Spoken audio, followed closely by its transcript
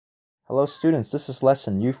Hello students, this is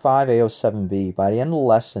lesson U5A07b. By the end of the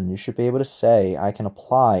lesson, you should be able to say, I can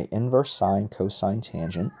apply inverse sine, cosine,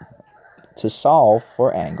 tangent to solve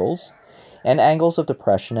for angles and angles of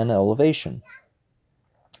depression and elevation.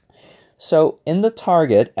 So in the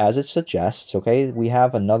target, as it suggests, okay, we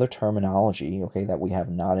have another terminology, okay, that we have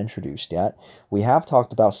not introduced yet. We have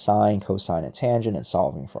talked about sine, cosine, and tangent and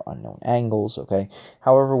solving for unknown angles, okay.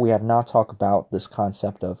 However, we have not talked about this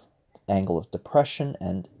concept of angle of depression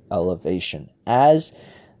and elevation. As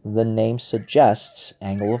the name suggests,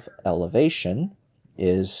 angle of elevation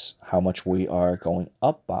is how much we are going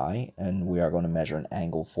up by, and we are going to measure an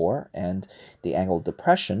angle for, and the angle of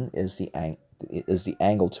depression is the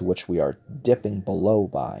angle to which we are dipping below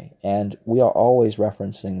by, and we are always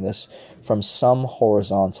referencing this from some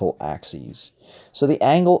horizontal axes. So the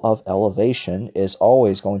angle of elevation is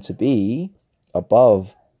always going to be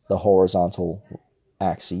above the horizontal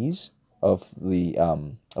axes of the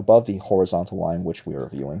above the horizontal line which we are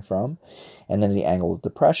viewing from, and then the angle of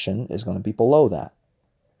depression is going to be below that.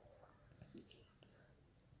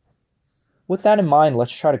 With that in mind,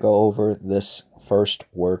 let's try to go over this first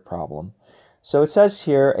word problem. So it says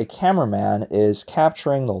here, a cameraman is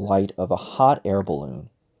capturing the light of a hot air balloon.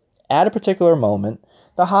 At a particular moment,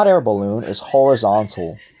 the hot air balloon is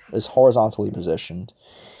horizontally positioned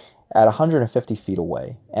at 150 feet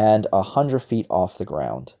away and 100 feet off the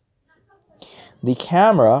ground. The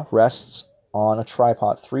camera rests on a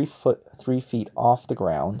tripod 3 feet off the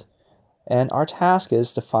ground, and our task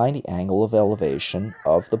is to find the angle of elevation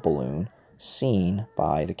of the balloon seen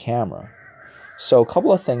by the camera. So a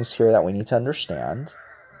couple of things here that we need to understand.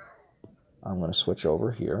 I'm going to switch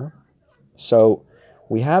over here. So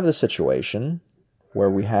we have the situation where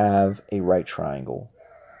we have a right triangle.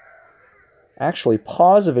 Actually,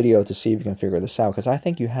 pause the video to see if you can figure this out, because I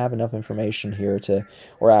think you have enough information here to,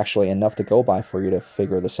 or actually enough to go by for you to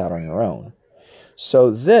figure this out on your own.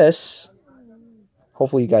 So this,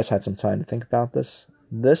 hopefully you guys had some time to think about this.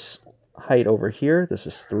 This height over here, this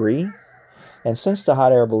is 3. And since the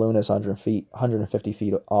hot air balloon is 150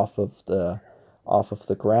 feet off of the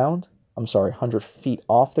ground, I'm sorry, 100 feet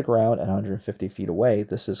off the ground and 150 feet away,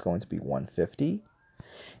 this is going to be 150.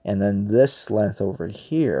 And then this length over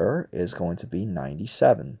here is going to be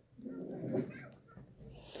 97.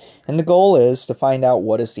 And the goal is to find out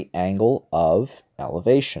what is the angle of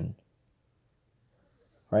elevation.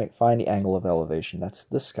 Right? Find the angle of elevation. That's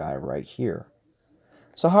this guy right here.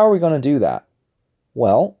 So how are we going to do that?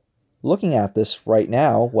 Well, looking at this right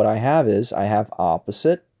now, what I have is I have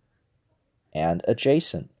opposite and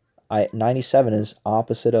adjacent. 97 is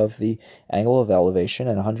opposite of the angle of elevation,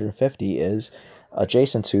 and 150 is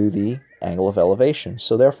adjacent to the angle of elevation.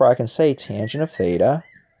 So therefore I can say tangent of theta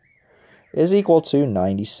is equal to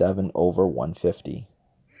 97 over 150.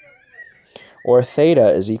 Or theta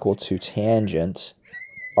is equal to arctangent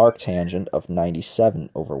of 97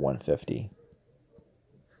 over 150.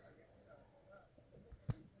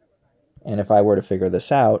 And if I were to figure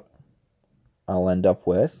this out, I'll end up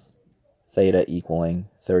with theta equaling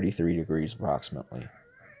 33 degrees approximately.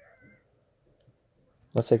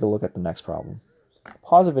 Let's take a look at the next problem.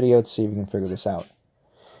 Pause the video to see if you can figure this out.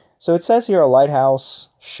 So it says here a lighthouse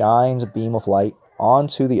shines a beam of light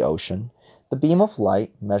onto the ocean. The beam of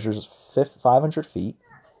light measures 500 feet.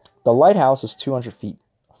 The lighthouse is 200 feet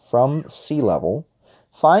from sea level.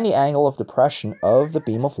 Find the angle of depression of the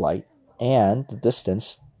beam of light and the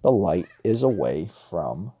distance the light is away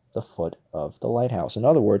from the foot of the lighthouse. In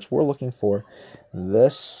other words, we're looking for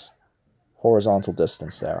this horizontal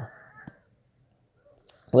distance there.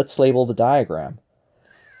 Let's label the diagram.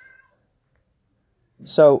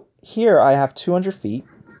 So here I have 200 feet.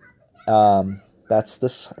 That's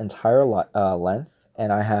this entire length,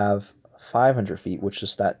 and I have 500 feet, which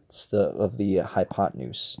is of the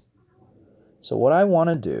hypotenuse. So what I want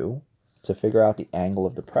to do to figure out the angle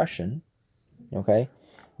of depression, okay,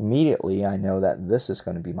 immediately I know that this is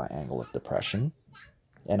going to be my angle of depression,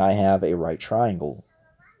 and I have a right triangle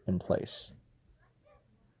in place.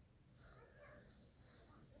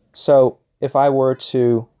 So if I were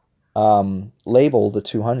to label the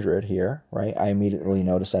 200 here, right, I immediately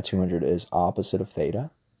notice that 200 is opposite of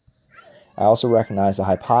theta. I also recognize the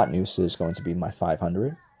hypotenuse is going to be my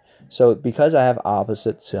 500. So because I have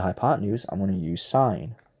opposite to hypotenuse, I'm going to use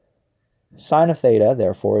sine. Sine of theta,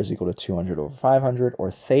 therefore, is equal to 200 over 500, or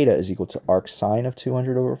theta is equal to arc sine of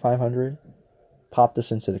 200 over 500. Pop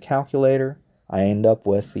this into the calculator. I end up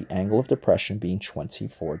with the angle of depression being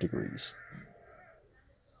 24 degrees.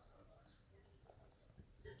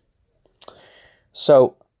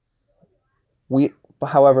 So,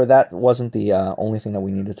 however, that wasn't the only thing that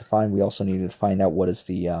we needed to find. We also needed to find out what is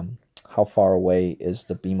the how far away is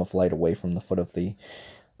the beam of light away from the foot of the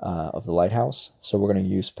lighthouse. So we're going to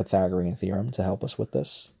use Pythagorean theorem to help us with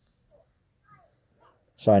this.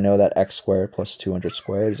 So I know that x squared plus 200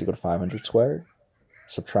 squared is equal to 500 squared.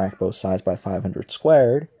 Subtract both sides by 500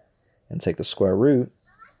 squared and take the square root.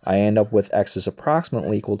 I end up with x is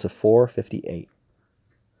approximately equal to 458.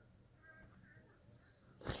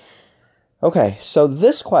 Okay, so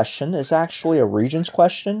this question is actually a Regents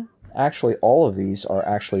question. Actually, all of these are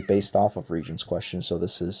actually based off of Regents questions. So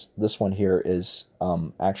this one here is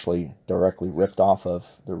actually directly ripped off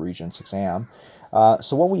of the Regents exam.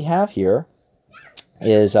 So what we have here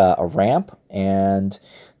is a ramp, and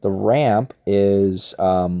the ramp is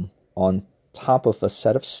on top of a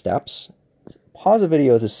set of steps. Pause the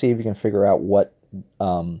video to see if you can figure out what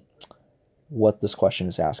this question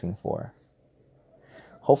is asking for.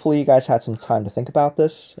 Hopefully you guys had some time to think about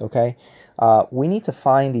this, okay? We need to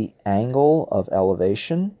find the angle of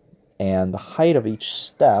elevation and the height of each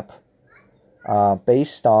step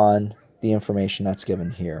based on the information that's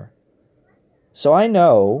given here. So I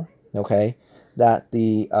know, okay, that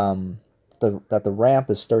the ramp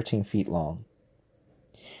is 13 feet long.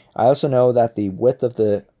 I also know that the width of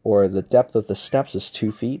the depth of the steps is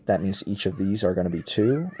 2 feet. That means each of these are going to be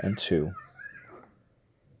 2 and 2.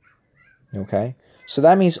 Okay, so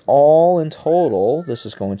that means all in total, this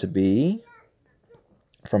is going to be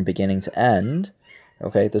from beginning to end.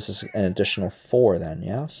 Okay, this is an additional 4 then,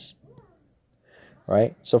 yes?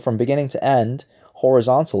 Right, so from beginning to end,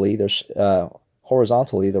 horizontally,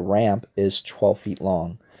 the ramp is 12 feet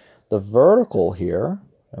long. The vertical here,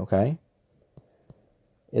 okay,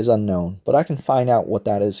 is unknown, but I can find out what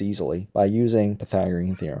that is easily by using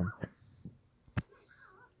Pythagorean theorem.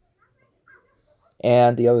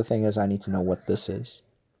 And the other thing is I need to know what this is.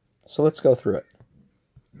 So let's go through it.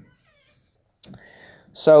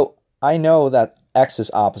 So I know that x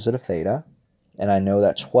is opposite of theta, and I know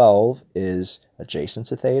that 12 is adjacent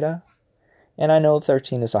to theta, and I know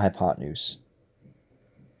 13 is the hypotenuse.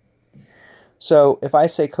 So if I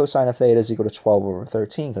say cosine of theta is equal to 12 over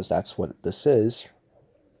 13, because that's what this is,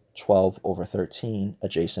 12 over 13,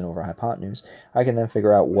 adjacent over hypotenuse, I can then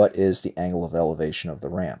figure out what is the angle of elevation of the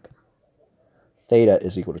ramp. Theta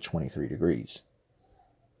is equal to 23 degrees.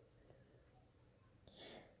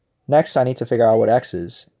 Next, I need to figure out what x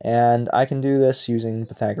is, and I can do this using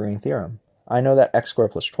Pythagorean theorem. I know that x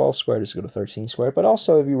squared plus 12 squared is equal to 13 squared, but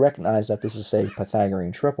also if you recognize that this is a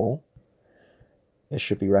Pythagorean triple, it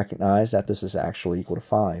should be recognized that this is actually equal to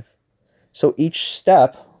 5. So each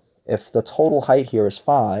step, if the total height here is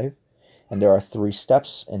 5, and there are 3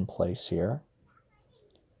 steps in place here,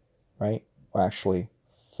 right, or actually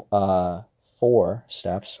 4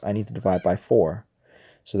 steps, I need to divide by 4.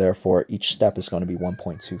 So therefore, each step is going to be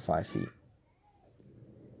 1.25 feet.